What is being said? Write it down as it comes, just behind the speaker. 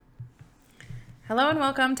Hello and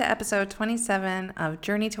welcome to episode 27 of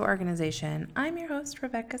Journey to Organization. I'm your host,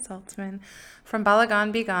 Rebecca Saltzman from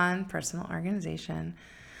Balagan Be Gone Personal Organization.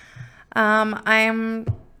 I'm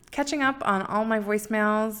catching up on all my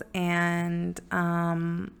voicemails and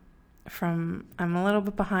I'm a little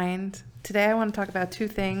bit behind. Today I want to talk about two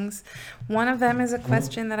things. One of them is a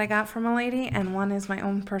question that I got from a lady, and one is my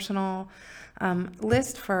own personal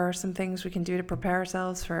list for some things we can do to prepare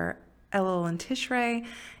ourselves for Elul and Tishrei.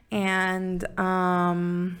 And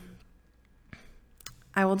I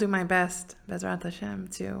will do my best, Bezrat Hashem,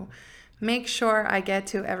 to make sure I get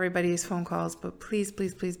to everybody's phone calls. But please,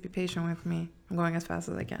 please, please be patient with me. I'm going as fast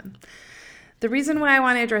as I can. The reason why I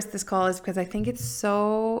want to address this call is because I think it's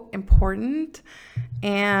so important.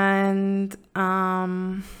 And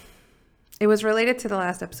it was related to the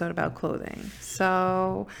last episode about clothing.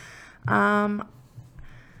 So I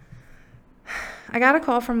got a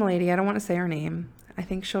call from a lady. I don't want to say her name. I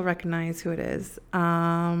think she'll recognize who it is.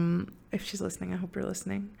 If she's listening, I hope you're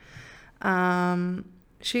listening.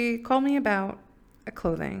 She called me about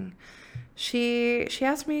clothing. She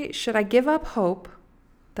asked me, should I give up hope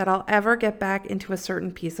that I'll ever get back into a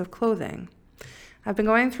certain piece of clothing? I've been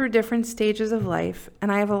going through different stages of life,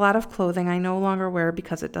 and I have a lot of clothing I no longer wear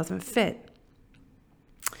because it doesn't fit.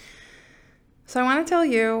 So I want to tell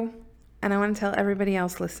you, and I want to tell everybody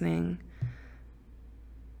else listening,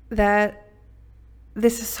 that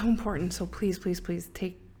this is so important. So please, please, please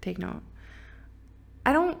take note.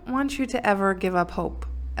 I don't want you to ever give up hope,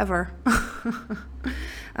 ever.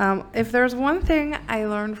 If there's one thing I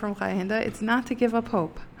learned from Chai Hinda, it's not to give up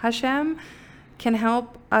hope. Hashem can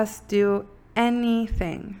help us do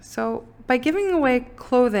anything. So by giving away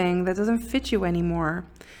clothing that doesn't fit you anymore,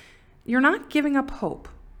 you're not giving up hope.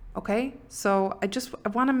 Okay? So I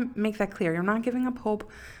want to make that clear. You're not giving up hope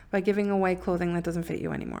by giving away clothing that doesn't fit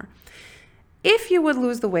you anymore. If you would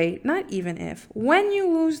lose the weight, not even if, when you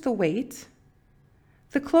lose the weight,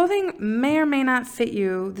 the clothing may or may not fit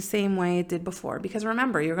you the same way it did before. Because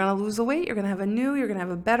remember, you're going to lose the weight, you're going to have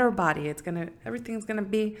a better body. Everything's going to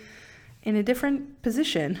be in a different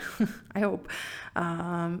position, I hope,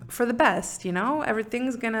 for the best,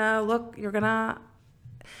 everything's going to look,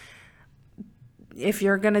 if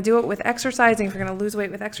you're going to do it with exercising, if you're going to lose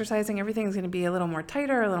weight with exercising, everything's going to be a little more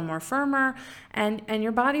tighter, a little more firmer, and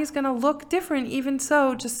your body's going to look different, even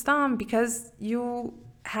so, just because you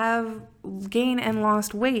have gained and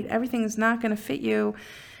lost weight. Everything's not going to fit you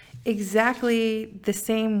exactly the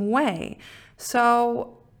same way.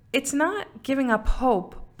 So it's not giving up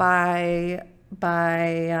hope by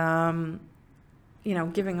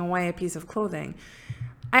giving away a piece of clothing.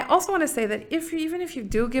 I also want to say that even if you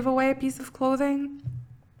do give away a piece of clothing,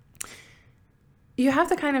 you have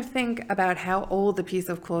to kind of think about how old the piece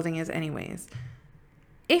of clothing is anyways.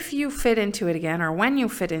 If you fit into it again, or when you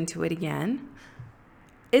fit into it again,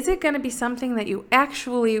 is it going to be something that you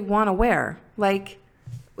actually want to wear? Like,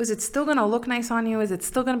 is it still going to look nice on you? Is it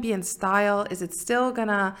still going to be in style? Is the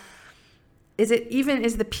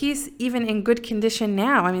piece even in good condition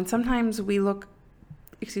now? I mean, sometimes we look,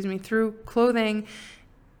 through clothing,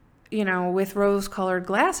 with rose-colored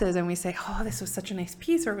glasses, and we say, oh, this was such a nice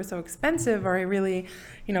piece, or it was so expensive, or I really,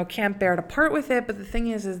 can't bear to part with it. But the thing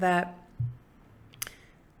is that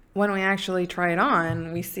when we actually try it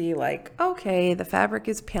on, we see okay, the fabric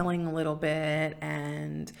is peeling a little bit,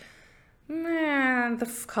 and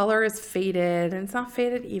the color is faded, and it's not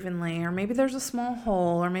faded evenly, or maybe there's a small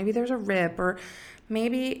hole, or maybe there's a rip, or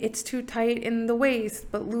maybe it's too tight in the waist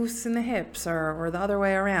but loose in the hips, or the other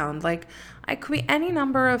way around. It could be any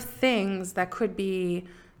number of things that could be,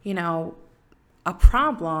 a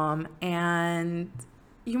problem, and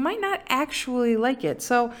you might not actually like it.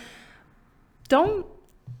 So don't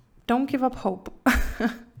give up hope.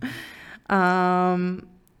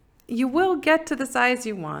 You will get to the size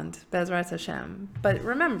you want, Bezrat Hashem. But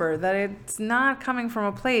remember that it's not coming from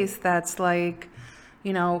a place that's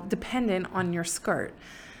dependent on your skirt.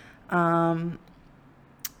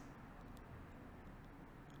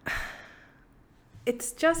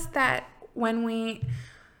 It's just that when we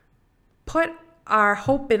put our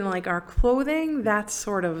hope in our clothing, that's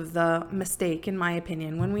sort of the mistake, in my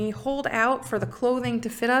opinion. When we hold out for the clothing to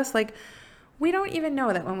fit us, we don't even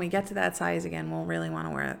know that when we get to that size again, we'll really want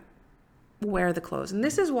to wear the clothes. And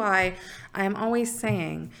this is why I am always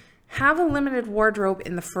saying, have a limited wardrobe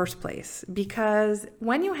in the first place, because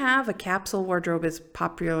when you have a capsule wardrobe is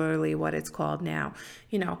popularly what it's called now,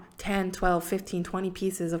 10, 12, 15, 20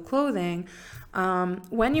 pieces of clothing.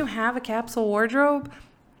 When you have a capsule wardrobe,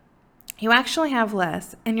 you actually have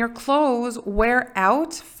less, and your clothes wear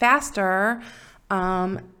out faster.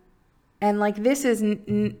 And this is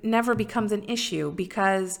never becomes an issue,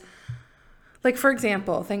 because Like, for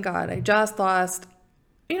example, thank God, I just lost,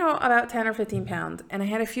 about 10 or 15 pounds. And I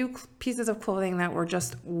had a few pieces of clothing that were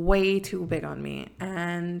just way too big on me.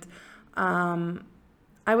 And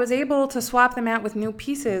I was able to swap them out with new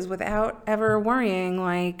pieces without ever worrying,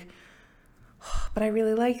 like, but I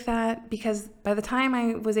really like that, because by the time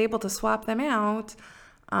I was able to swap them out,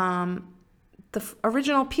 the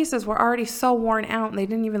original pieces were already so worn out and they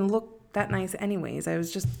didn't even look that nice anyways. I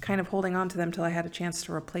was just kind of holding on to them till I had a chance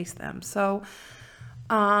to replace them. So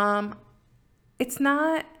it's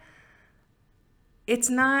not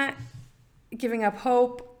giving up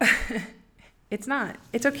hope. It's not.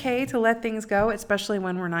 It's okay to let things go, especially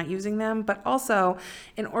when we're not using them. But also,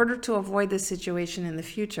 in order to avoid this situation in the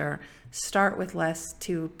future, start with less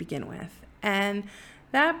to begin with. And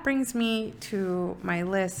that brings me to my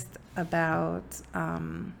list about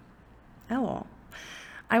Elul.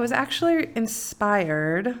 I was actually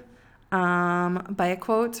inspired by a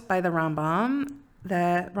quote by the Rambam.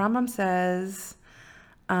 The Rambam says,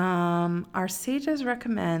 our sages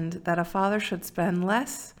recommend that a father should spend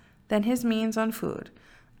less than his means on food,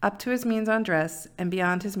 up to his means on dress, and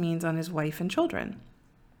beyond his means on his wife and children.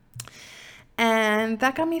 And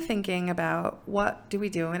that got me thinking about, what do we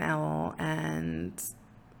do in Elul, and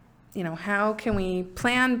how can we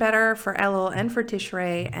plan better for Elul and for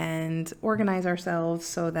Tishrei and organize ourselves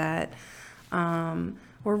so that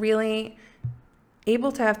we're really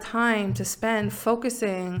able to have time to spend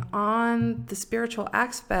focusing on the spiritual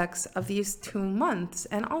aspects of these 2 months.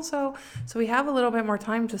 And also, so we have a little bit more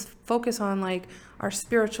time to focus on like our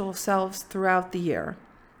spiritual selves throughout the year.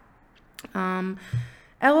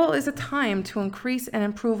 Elul is a time to increase and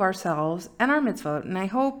improve ourselves and our mitzvot. And I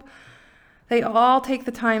hope they all take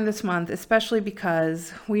the time this month, especially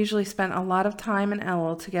because we usually spend a lot of time in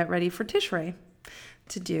Elul to get ready for Tishrei,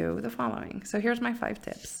 to do the following. So here's my 5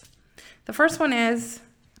 tips. The first one is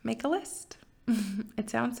make a list.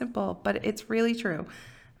 It sounds simple, but it's really true.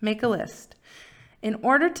 Make a list. In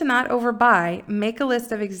order to not overbuy, make a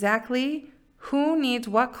list of exactly who needs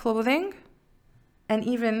what clothing, and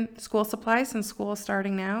even school supplies, since school is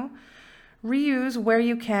starting now. Reuse where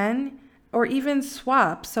you can, or even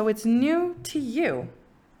swap so it's new to you.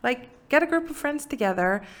 Like, get a group of friends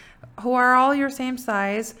together who are all your same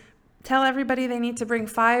size. Tell everybody they need to bring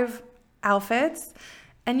 5 outfits,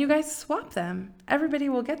 and you guys swap them. Everybody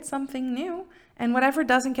will get something new, and whatever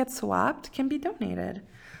doesn't get swapped can be donated.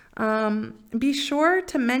 Be sure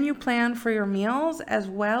to menu plan for your meals as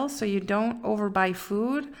well, so you don't overbuy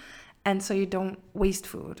food and so you don't waste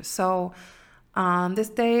food. So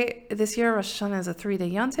this year, Rosh Hashanah is a 3-day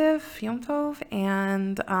Yom Tov,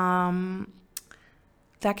 and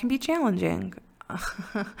that can be challenging.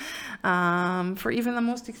 For even the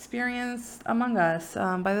most experienced among us.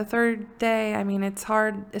 By the 3rd day, it's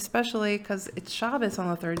hard, especially because it's Shabbos on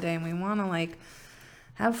the 3rd day and we want to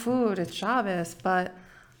have food. It's Shabbos, but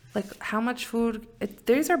how much food?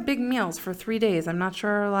 These are big meals for 3 days. I'm not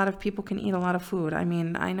sure a lot of people can eat a lot of food. I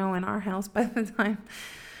know in our house, by the time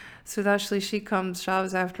Sudash Shlishi comes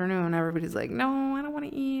Shabbos afternoon, everybody's like, no, I don't want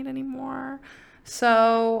to eat anymore.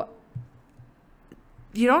 So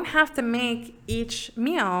you don't have to make each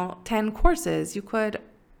meal 10 courses. You could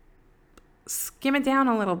skim it down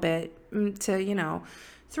a little bit to,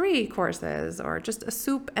 3 courses, or just a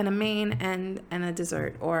soup and a main and a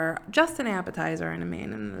dessert, or just an appetizer and a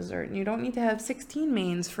main and a dessert. And you don't need to have 16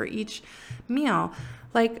 mains for each meal.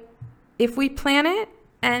 If we plan it,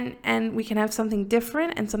 and we can have something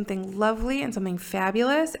different and something lovely and something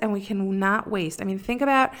fabulous, and we can not waste. Think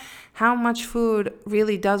about how much food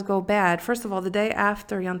really does go bad. First of all, the day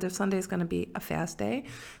after Yom Tov Sunday is going to be a fast day,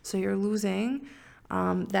 so you're losing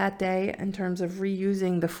that day in terms of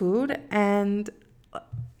reusing the food, and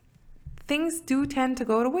things do tend to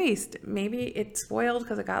go to waste. Maybe it's spoiled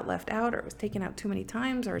because it got left out, or it was taken out too many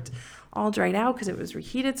times, or it's all dried out because it was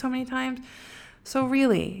reheated so many times. So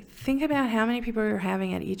really, think about how many people you're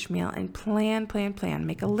having at each meal, and plan.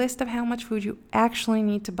 Make a list of how much food you actually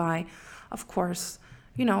need to buy. Of course,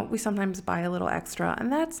 we sometimes buy a little extra,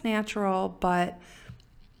 and that's natural, but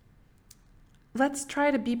let's try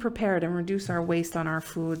to be prepared and reduce our waste on our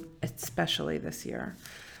food, especially this year.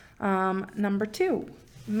 Number 2,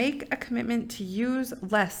 make a commitment to use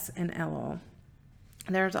less in Elul.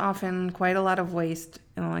 There's often quite a lot of waste,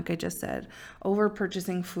 like I just said, over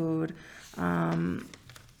purchasing food,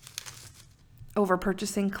 over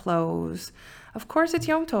purchasing clothes. Of course, it's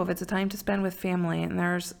Yom Tov. It's a time to spend with family, and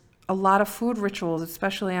there's a lot of food rituals,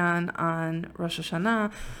 especially on Rosh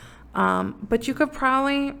Hashanah. But you could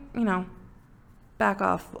probably, back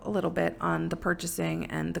off a little bit on the purchasing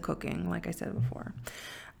and the cooking, like I said before.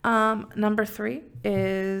 Number 3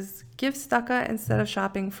 is give tzedakah instead of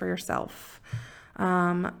shopping for yourself.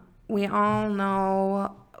 We all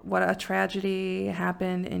know what a tragedy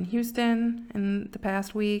happened in Houston in the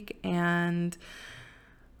past week, and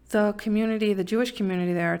the community, the Jewish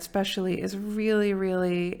community there especially, is really,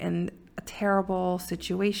 really in a terrible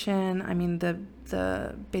situation. I mean, the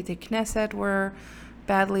Beit Knesset were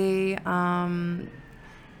badly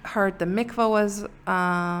hurt. The mikvah was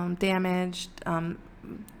damaged.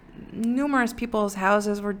 Numerous people's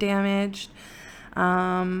houses were damaged.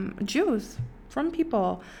 Jews, from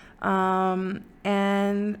people.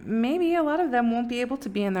 And maybe a lot of them won't be able to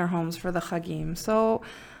be in their homes for the Chagim. So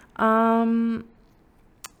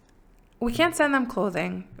we can't send them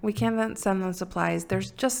clothing. We can't send them supplies.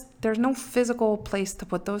 There's no physical place to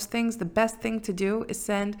put those things. The best thing to do is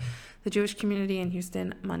send the Jewish community in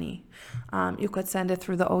Houston money. You could send it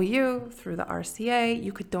through the OU, through the RCA.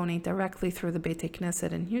 You could donate directly through the Beit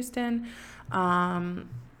Knesset in Houston. I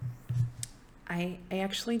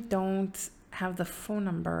actually don't have the phone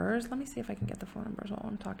numbers. Let me see if I can get the phone numbers while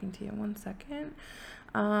I'm talking to you. 1 second.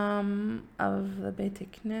 Of the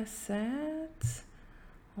Beit Knesset.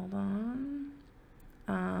 Hold on.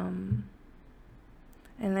 And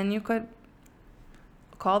then you could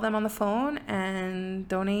call them on the phone and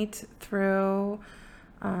donate through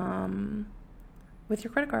with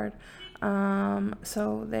your credit card.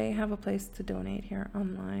 So they have a place to donate here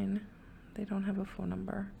online. They don't have a phone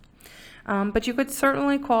number. But you could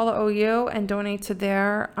certainly call the OU and donate to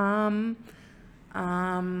their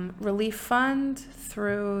relief fund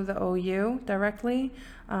through the OU directly,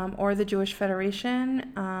 or the Jewish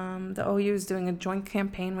Federation. The OU is doing a joint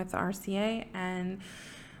campaign with the RCA, and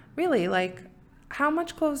really, like, how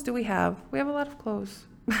much clothes do we have? We have a lot of clothes.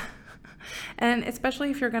 And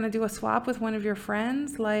especially if you're going to do a swap with one of your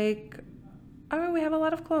friends, like, we have a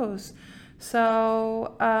lot of clothes.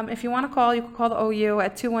 So if you want to call, you can call the OU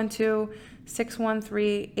at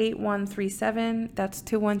 212-613-8137. That's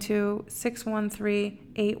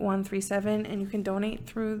 212-613-8137, and you can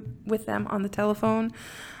donate with them on the telephone.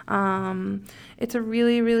 It's a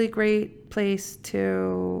really, really great place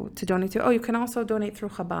to donate to. Oh, you can also donate through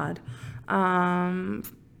Chabad,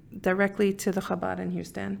 directly to the Chabad in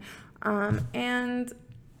Houston. And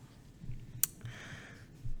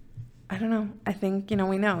I don't know. I think,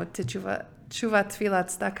 we know to tshuva, tefillah,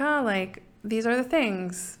 tzedakah, like, these are the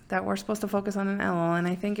things that we're supposed to focus on in Elul. And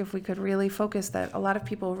I think if we could really focus that a lot of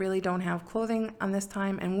people really don't have clothing on this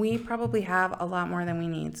time, and we probably have a lot more than we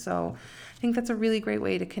need. So I think that's a really great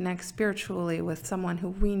way to connect spiritually with someone who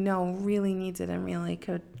we know really needs it and really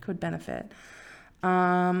could benefit.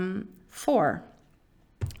 4,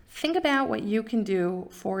 think about what you can do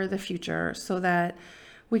for the future so that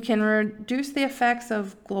we can reduce the effects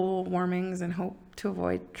of global warmings and hope to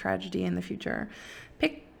avoid tragedy in the future.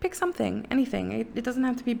 Pick something, anything. It doesn't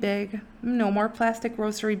have to be big. No more plastic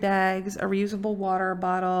grocery bags, a reusable water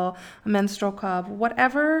bottle, a menstrual cup,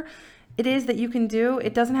 whatever it is that you can do.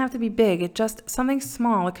 It doesn't have to be big. It's just something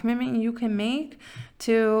small, a commitment you can make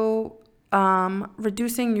to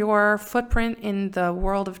reducing your footprint in the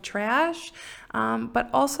world of trash, but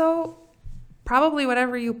also probably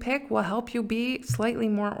whatever you pick will help you be slightly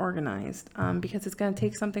more organized, because it's going to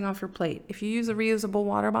take something off your plate. If you use a reusable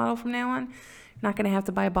water bottle from now on, you're not going to have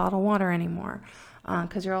to buy bottled water anymore,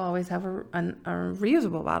 because you'll always have a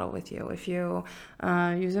reusable bottle with you. If you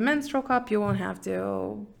use a menstrual cup, you won't have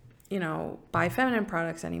to, buy feminine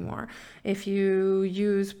products anymore. If you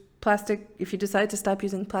use if you decide to stop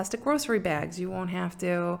using plastic grocery bags, you won't have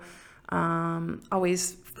to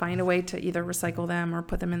always find a way to either recycle them or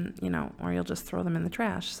put them in, or you'll just throw them in the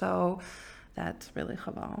trash. So that's really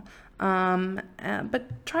chaval.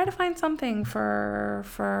 But try to find something for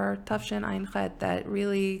Tafshin Ayin Chet that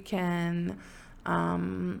really can,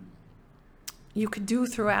 you could do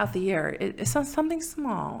throughout the year. It's something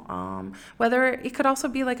small. Whether it could also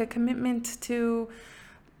be like a commitment to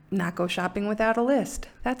not go shopping without a list.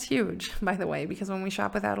 That's huge, by the way, because when we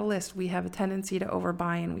shop without a list, we have a tendency to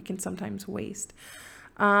overbuy and we can sometimes waste.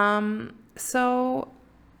 So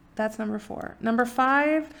that's number 4. Number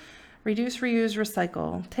 5, reduce, reuse,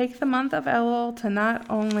 recycle. Take the month of Elul to not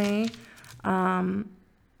only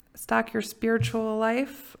stock your spiritual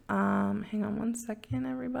life. Hang on 1 second,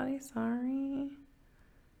 everybody. Sorry.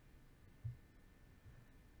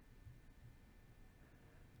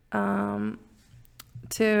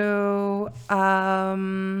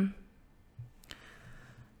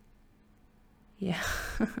 Yeah,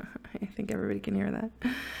 I think everybody can hear that.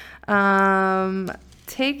 I'm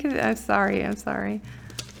sorry.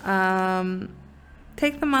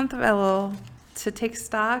 Take the month of Elul to take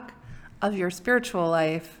stock of your spiritual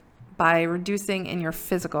life by reducing in your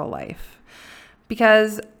physical life.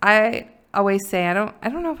 Because I always say, I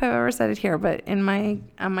don't know if I've ever said it here, but on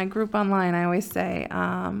my group online, I always say,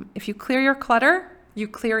 if you clear your clutter, you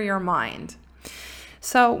clear your mind.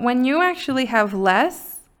 So when you actually have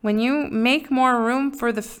less, when you make more room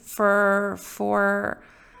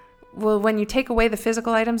when you take away the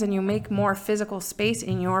physical items and you make more physical space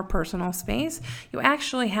in your personal space, you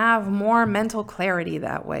actually have more mental clarity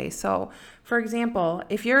that way. So, for example,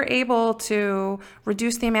 if you're able to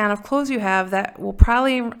reduce the amount of clothes you have, that will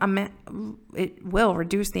it will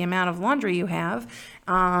reduce the amount of laundry you have.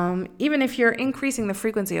 Even if you're increasing the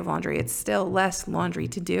frequency of laundry, it's still less laundry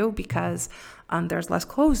to do because there's less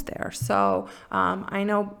clothes there. So I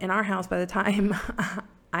know in our house, by the time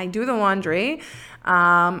I do the laundry,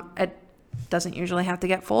 it doesn't usually have to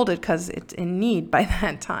get folded because it's in need by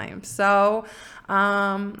that time. So,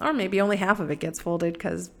 or maybe only half of it gets folded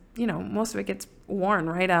because, most of it gets worn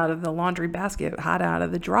right out of the laundry basket, hot out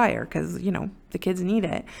of the dryer because, the kids need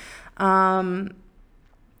it.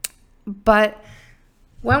 But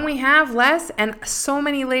when we have less, and so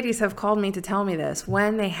many ladies have called me to tell me this,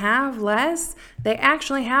 when they have less, they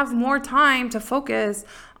actually have more time to focus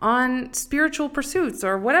on spiritual pursuits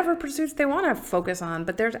or whatever pursuits they want to focus on.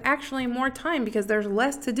 But there's actually more time because there's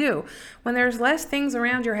less to do. When there's less things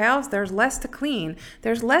around your house, there's less to clean.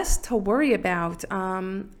 There's less to worry about.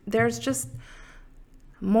 There's just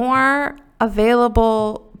more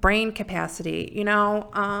available brain capacity,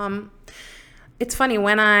 It's funny,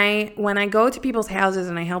 when I go to people's houses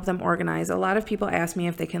and I help them organize, a lot of people ask me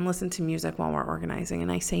if they can listen to music while we're organizing,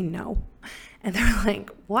 and I say no. And they're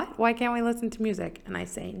like, what? Why can't we listen to music? And I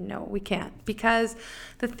say, no, we can't. Because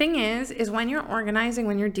the thing is when you're organizing,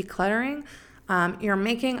 when you're decluttering, you're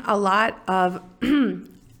making a lot of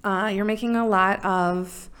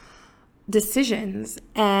decisions,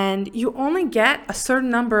 and you only get a certain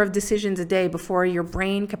number of decisions a day before your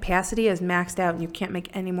brain capacity is maxed out and you can't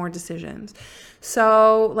make any more decisions.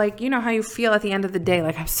 So how you feel at the end of the day,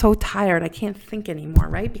 I'm so tired, I can't think anymore,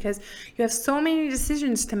 right? Because you have so many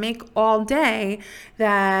decisions to make all day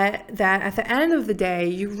that at the end of the day,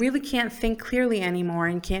 you really can't think clearly anymore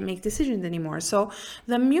and can't make decisions anymore. So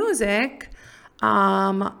the music,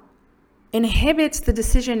 inhibits the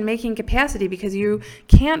decision-making capacity because you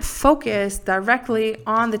can't focus directly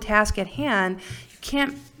on the task at hand.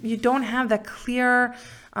 You don't have that clear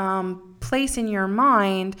place in your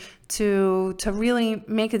mind to really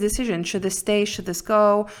make a decision. Should this stay? Should this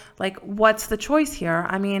go? What's the choice here?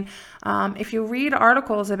 I mean, if you read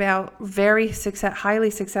articles about highly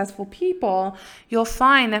successful people, you'll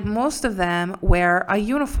find that most of them wear a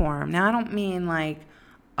uniform. Now, I don't mean a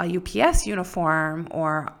UPS uniform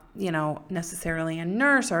or necessarily a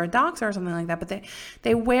nurse or a doctor or something like that, but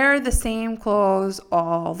they wear the same clothes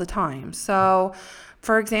all the time. So,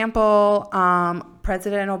 for example,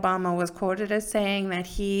 President Obama was quoted as saying that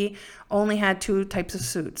he only had two types of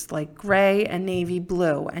suits, gray and navy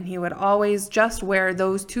blue, and he would always just wear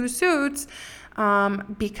those two suits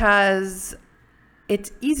because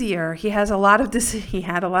it's easier. He had a lot of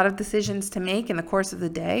decisions to make in the course of the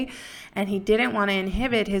day, and he didn't want to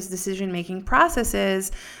inhibit his decision-making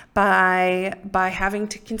processes by having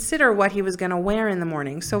to consider what he was going to wear in the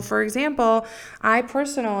morning. So, for example, I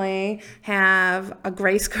personally have a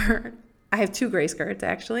gray skirt. I have two gray skirts,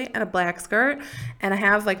 actually, and a black skirt, and I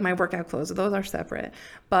have, my workout clothes. Those are separate.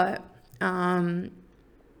 But I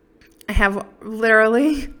have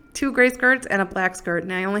literally two gray skirts and a black skirt,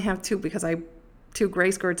 and I only have two because two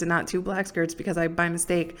gray skirts and not two black skirts because I, by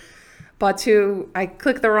mistake, I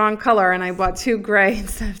clicked the wrong color and I bought two gray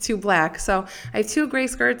instead of two black. So I have two gray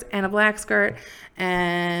skirts and a black skirt,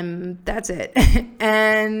 and that's it.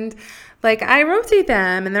 And I rotate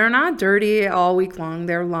them, and they're not dirty all week long.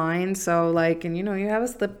 They're lined. So you have a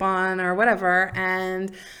slip on or whatever.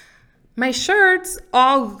 And my shirts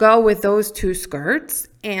all go with those two skirts.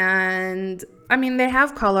 And I mean, they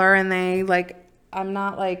have color, and they I'm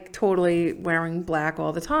not totally wearing black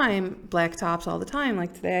all the time, black tops all the time.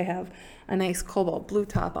 Today I have a nice cobalt blue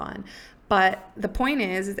top on. But the point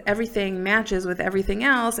is everything matches with everything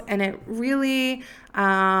else, and it really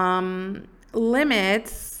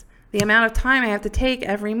limits the amount of time I have to take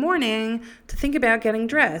every morning to think about getting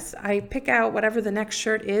dressed. I pick out whatever the next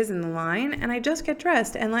shirt is in the line, and I just get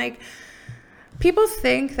dressed. And people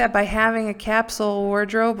think that by having a capsule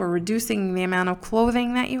wardrobe or reducing the amount of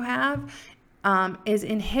clothing that you have is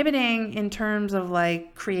inhibiting in terms of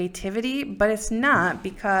creativity, but it's not,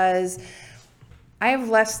 because I have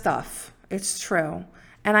less stuff. It's true.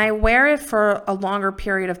 And I wear it for a longer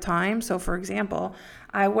period of time. So, for example,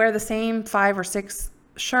 I wear the same 5 or 6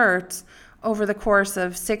 shirts over the course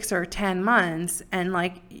of 6 or 10 months. And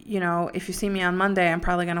like, if you see me on Monday, I'm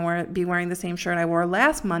probably going to be wearing the same shirt I wore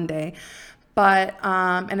last Monday. But,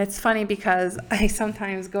 and it's funny because I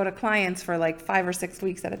sometimes go to clients for like 5 or 6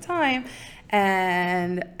 weeks at a time.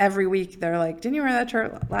 And every week they're like, didn't you wear that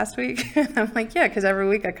shirt last week? I'm like, yeah, because every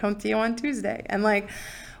week I come to you on Tuesday. And like,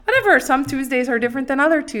 whatever, some Tuesdays are different than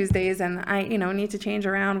other Tuesdays. And I, need to change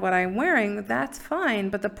around what I'm wearing. That's fine.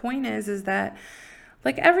 But the point is that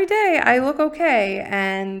like every day I look okay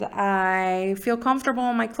and I feel comfortable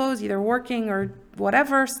in my clothes, either working or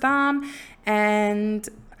whatever, stam. And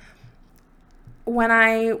when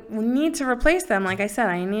I need to replace them, like I said,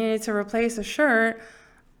 I needed to replace a shirt,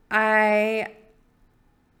 it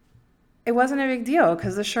wasn't a big deal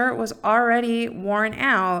because the shirt was already worn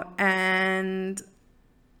out, and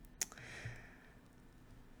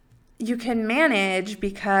you can manage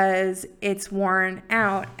because it's worn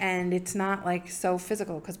out and it's not like so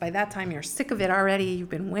physical, because by that time you're sick of it already. You've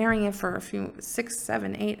been wearing it for 6,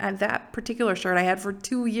 7, 8. That particular shirt I had for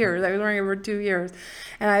 2 years. I was wearing it for 2 years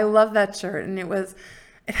and I love that shirt. And it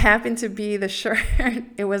happened to be the shirt.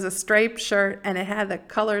 It was a striped shirt and it had the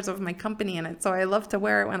colors of my company in it. So I loved to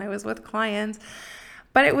wear it when I was with clients.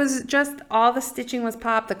 But it was just all the stitching was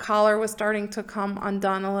popped. The collar was starting to come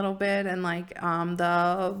undone a little bit, and like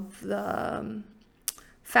the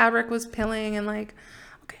fabric was pilling, and like,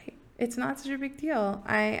 okay, it's not such a big deal.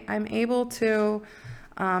 I'm able to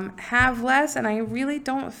have less, and I really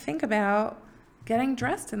don't think about getting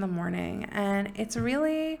dressed in the morning, and it's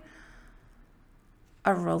really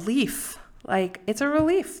a relief. Like, it's a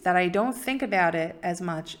relief that I don't think about it as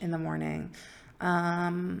much in the morning.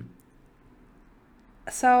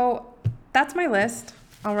 So that's my list.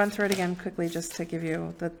 I'll run through it again quickly just to give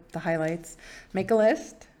you the highlights. Make a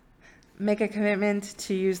list. Make a commitment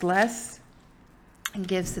to use less and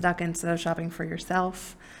give tzedakah instead of shopping for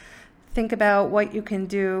yourself. Think about what you can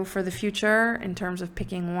do for the future in terms of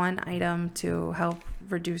picking one item to help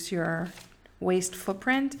reduce your waste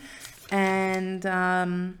footprint, and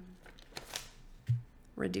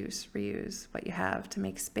reuse what you have to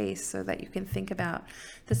make space so that you can think about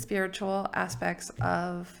the spiritual aspects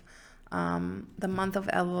of the month of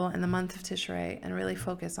Elul and the month of Tishrei, and really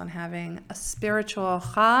focus on having a spiritual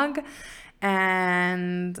Chag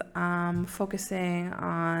and focusing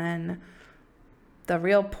on the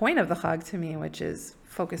real point of the Chag to me, which is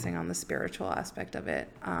focusing on the spiritual aspect of it.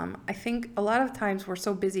 I think a lot of times we're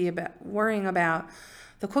so busy about worrying about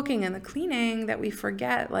the cooking and the cleaning that we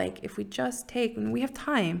forget, like, if we just take, and we have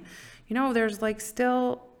time, there's like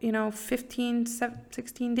still, 15,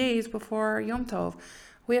 16 days before Yom Tov.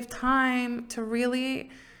 We have time to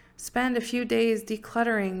really spend a few days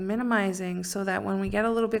decluttering, minimizing, so that when we get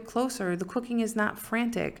a little bit closer, the cooking is not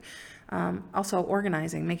frantic. Also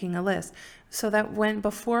organizing, making a list, so that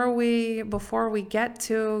before we get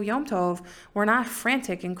to Yom Tov, we're not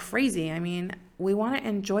frantic and crazy. I mean, we want to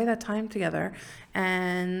enjoy that time together,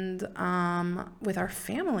 and with our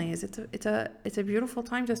families. It's a beautiful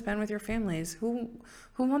time to spend with your families. Who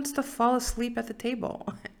wants to fall asleep at the table?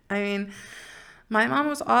 I mean, my mom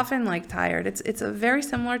was often like tired. It's a very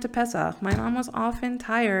similar to Pesach. My mom was often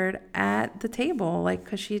tired at the table, like,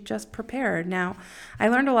 because she just prepared. Now, I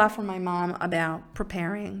learned a lot from my mom about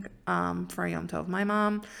preparing for Yom Tov. My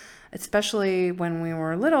mom, especially when we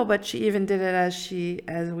were little, but she even did it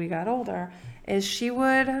as we got older, is she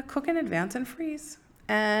would cook in advance and freeze.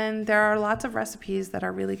 And there are lots of recipes that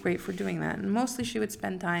are really great for doing that. And mostly she would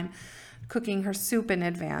spend time cooking her soup in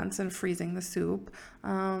advance and freezing the soup.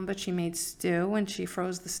 But she made stew, and she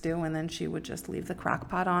froze the stew, and then she would just leave the crock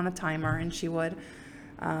pot on a timer, and she would,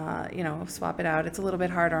 swap it out. It's a little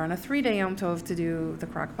bit harder on a 3-day Yom Tov to do the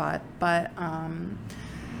crock pot, but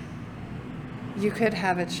you could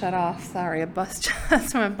have it shut off. Sorry, a bus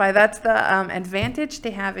just went by. That's the advantage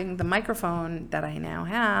to having the microphone that I now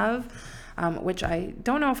have, which I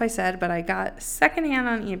don't know if I said, but I got secondhand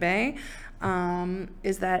on eBay.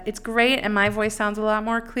 Is that it's great, and my voice sounds a lot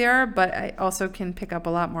more clear, but I also can pick up a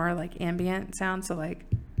lot more like ambient sound, so like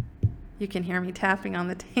you can hear me tapping on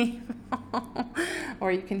the table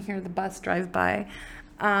or you can hear the bus drive by.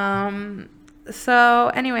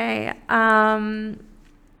 So anyway,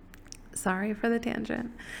 sorry for the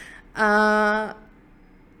tangent. I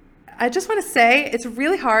just want to say it's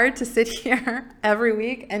really hard to sit here every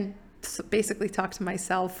week and basically talk to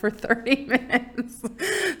myself for 30 minutes.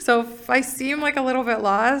 So if I seem like a little bit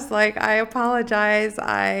lost, like, I apologize.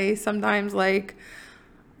 I sometimes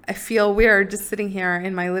I feel weird just sitting here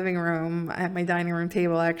in my living room at my dining room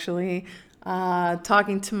table, actually,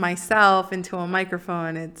 talking to myself into a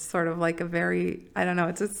microphone. It's sort of like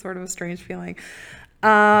it's sort of a strange feeling.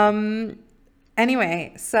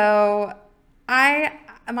 Anyway, so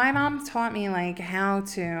My mom taught me like how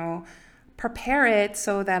to prepare it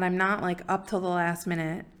so that I'm not like up till the last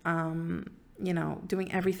minute,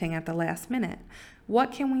 doing everything at the last minute.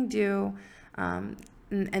 What can we do? And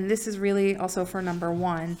this is really also for number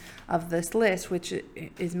one of this list, which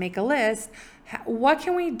is make a list. What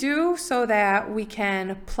can we do so that we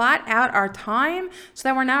can plot out our time so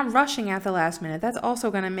that we're not rushing at the last minute? That's also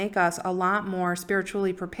going to make us a lot more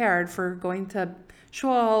spiritually prepared for going to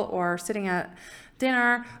shul or sitting at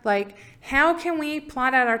dinner. Like, how can we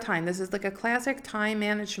plot out our time? This is like a classic time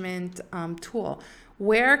management tool.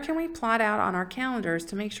 Where can we plot out on our calendars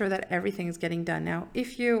to make sure that everything is getting done? Now,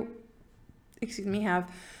 if you have,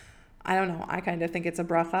 I don't know, I kind of think it's a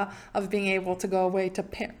bracha of being able to go away to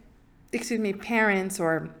parents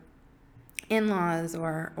or in-laws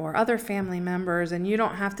or other family members, and you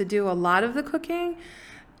don't have to do a lot of the cooking.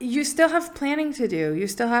 You still have planning to do. You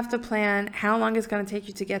still have to plan how long it's going to take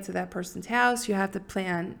you to get to that person's house. You have to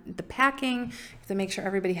plan the packing. You have to make sure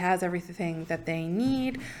everybody has everything that they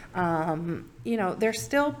need. There's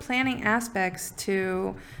still planning aspects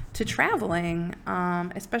to traveling,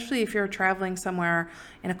 especially if you're traveling somewhere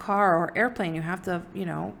in a car or airplane. You have to,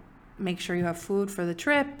 make sure you have food for the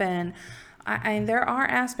trip. And there are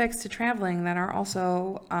aspects to traveling that are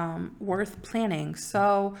also worth planning.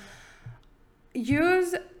 So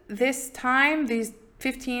use this time, these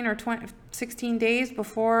 15 or 16 days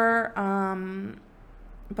before Yom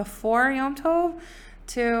Tov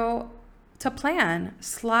to plan.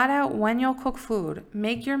 Slot out when you'll cook food.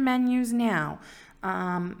 Make your menus now.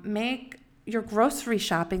 Make your grocery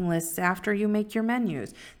shopping lists after you make your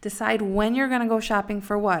menus. Decide when you're going to go shopping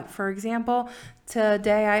for what. For example,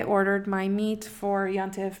 today I ordered my meat for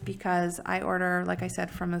Yontif because I order, like I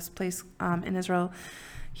said, from this place in Israel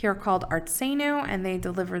here called Artseinu, and they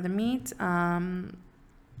deliver the meat. And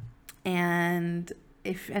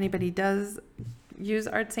if anybody does use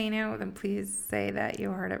Artseinu, then please say that you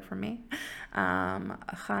heard it from me.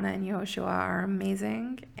 Chana and Yehoshua are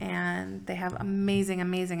amazing, and they have amazing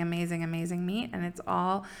meat, and it's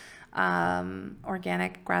all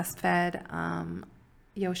organic, grass-fed.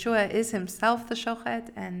 Yehoshua is himself the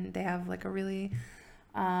shochet, and they have like a really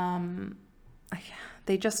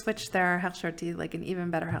they just switched their hechsher to like an even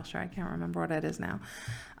better hechsher. I can't remember what it is now.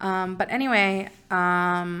 But anyway,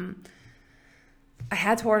 I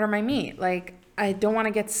had to order my meat. Like, I don't want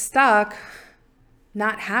to get stuck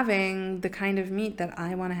not having the kind of meat that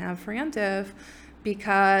I want to have for Yontif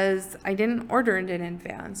because I didn't order it in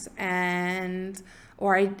advance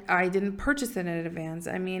or I didn't purchase it in advance.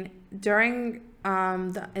 I mean, during,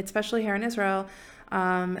 especially here in Israel,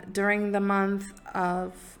 during the month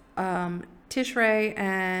of Tishrei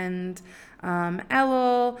and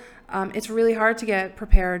Elul, it's really hard to get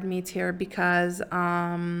prepared meats here because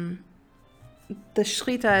the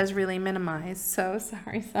shechita is really minimized. So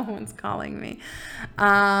sorry, someone's calling me.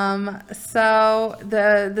 So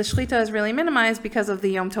the shechita is really minimized because of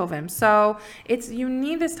the Yom Tovim. So you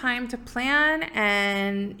need this time to plan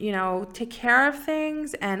and, take care of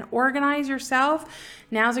things and organize yourself.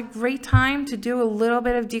 Now's a great time to do a little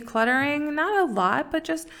bit of decluttering, not a lot, but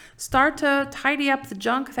just start to tidy up the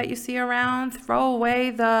junk that you see around, throw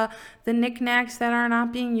away the knickknacks that are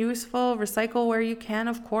not being useful, recycle where you can,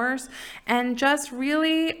 of course, and just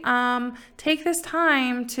really take this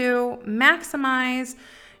time to maximize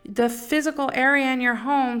the physical area in your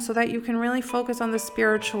home so that you can really focus on the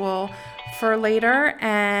spiritual for later.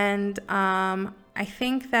 And I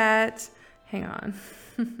think that, hang on,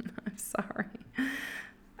 I'm sorry.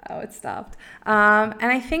 Oh, it stopped. And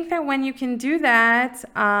I think that when you can do that,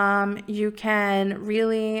 you can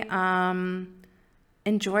really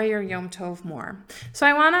enjoy your Yom Tov more. So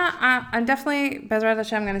I'm definitely, Bezrat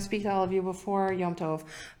Hashem, I'm going to speak to all of you before Yom Tov.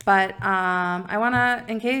 But I want to,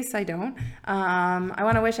 in case I don't, I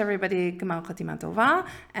want to wish everybody Gemal Chatima Tova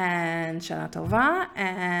and Shana Tova.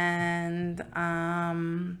 And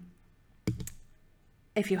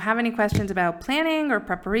if you have any questions about planning or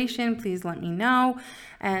preparation, please let me know.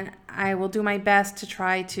 And I will do my best to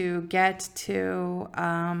try to get to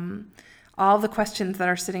all the questions that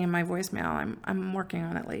are sitting in my voicemail. I'm working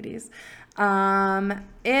on it, ladies.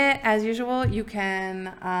 As usual, you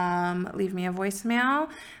can leave me a voicemail,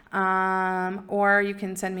 or you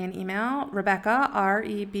can send me an email, Rebecca,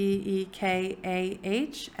 REBEKAH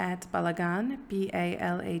 @Balagan,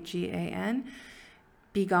 BALAGAN,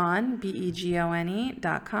 Begone,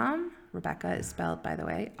 BEGONE.com. Rebecca is spelled, by the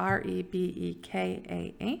way,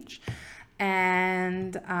 REBEKAH.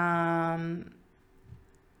 And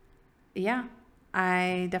yeah,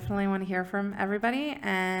 I definitely want to hear from everybody.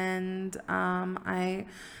 And I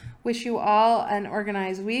wish you all an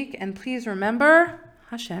organized week. And please remember,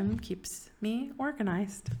 Hashem keeps me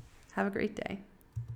organized. Have a great day.